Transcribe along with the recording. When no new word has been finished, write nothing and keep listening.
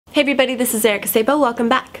Hey everybody, this is Erika Szabo, welcome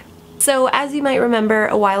back. So as you might remember,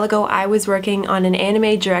 a while ago I was working on an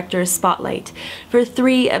anime director spotlight for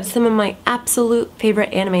 3 of some of my absolute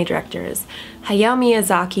favorite anime directors, Hayao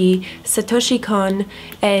Miyazaki, Satoshi Kon,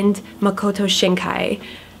 and Makoto Shinkai.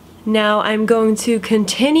 Now I'm going to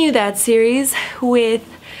continue that series with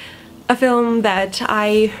a film that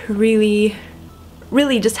I really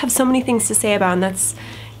just have so many things to say about, and that's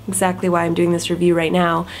exactly why I'm doing this review right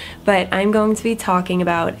now. But I'm going to be talking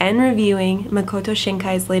about and reviewing Makoto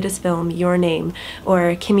Shinkai's latest film, Your Name,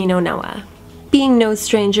 or Kimi no Nawa. Being no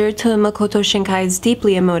stranger to Makoto Shinkai's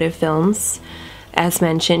deeply emotive films, as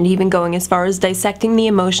mentioned, even going as far as dissecting the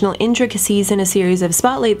emotional intricacies in a series of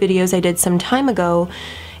spotlight videos I did some time ago,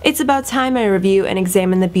 it's about time I review and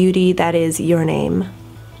examine the beauty that is Your Name.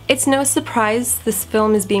 It's no surprise this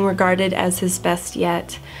film is being regarded as his best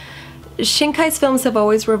yet. Shinkai's films have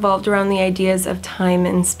always revolved around the ideas of time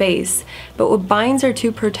and space, but what binds our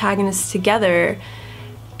 2 protagonists together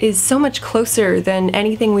is so much closer than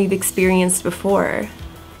anything we've experienced before.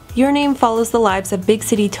 Your Name follows the lives of big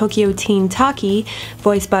city Tokyo teen Taki,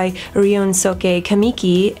 voiced by Ryonosuke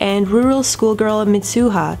Kamiki, and rural schoolgirl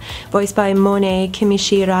Mitsuha, voiced by Mone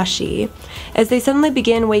Kimishirashi, as they suddenly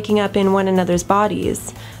begin waking up in one another's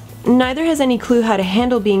bodies. Neither has any clue how to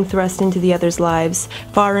handle being thrust into the other's lives,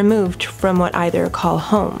 far removed from what either call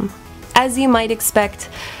home. As you might expect,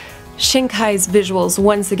 Shinkai's visuals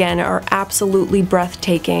once again are absolutely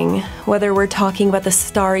breathtaking, whether we're talking about the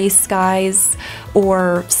starry skies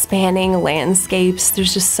or spanning landscapes.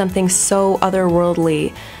 There's just something so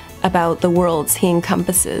otherworldly about the worlds he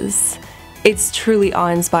encompasses. It's truly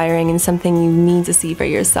awe-inspiring and something you need to see for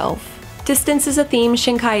yourself. Distance is a theme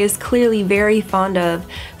Shinkai is clearly very fond of,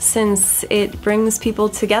 since it brings people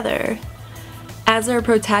together. As our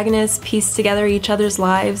protagonists piece together each other's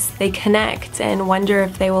lives, they connect and wonder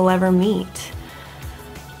if they will ever meet.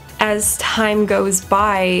 As time goes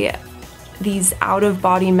by, these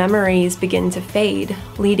out-of-body memories begin to fade,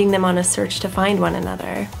 leading them on a search to find one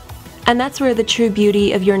another. And that's where the true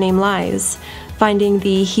beauty of Your Name lies, finding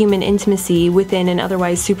the human intimacy within an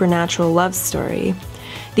otherwise supernatural love story.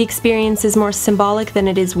 The experience is more symbolic than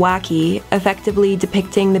it is wacky, effectively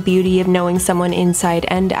depicting the beauty of knowing someone inside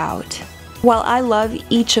and out. While I love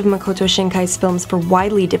each of Makoto Shinkai's films for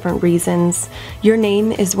widely different reasons, Your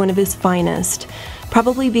Name is one of his finest,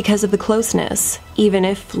 probably because of the closeness, even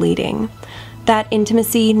if fleeting. That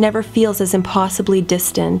intimacy never feels as impossibly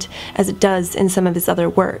distant as it does in some of his other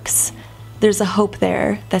works. There's a hope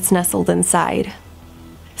there that's nestled inside.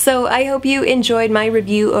 So I hope you enjoyed my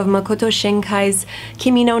review of Makoto Shinkai's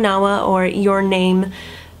Kimi no Nawa, or Your Name.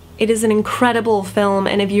 It is an incredible film,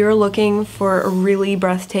 and if you're looking for a really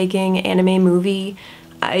breathtaking anime movie,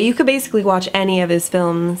 you could basically watch any of his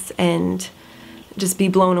films and just be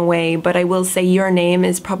blown away, but I will say Your Name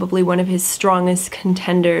is probably one of his strongest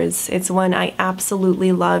contenders. It's one I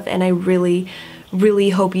absolutely love, and I really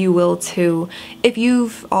hope you will too. If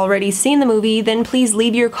you've already seen the movie, then please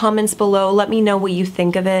leave your comments below. Let me know what you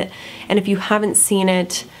think of it. And if you haven't seen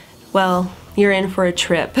it, well, you're in for a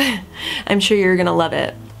trip. I'm sure you're gonna love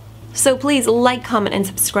it. So please like, comment, and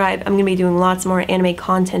subscribe. I'm gonna be doing lots more anime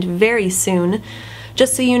content very soon.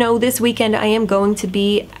 Just so you know, this weekend I am going to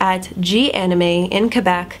be at G-Anime in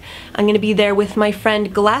Quebec. I'm going to be there with my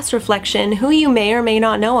friend Glass Reflection, who you may or may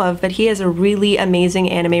not know of, but he has a really amazing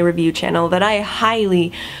anime review channel that I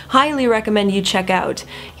highly recommend you check out.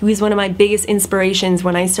 He was one of my biggest inspirations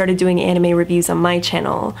when I started doing anime reviews on my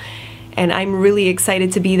channel, and I'm really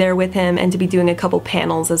excited to be there with him and to be doing a couple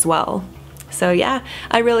panels as well. So yeah,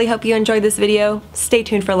 I really hope you enjoyed this video. Stay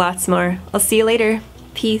tuned for lots more. I'll see you later.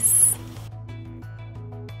 Peace.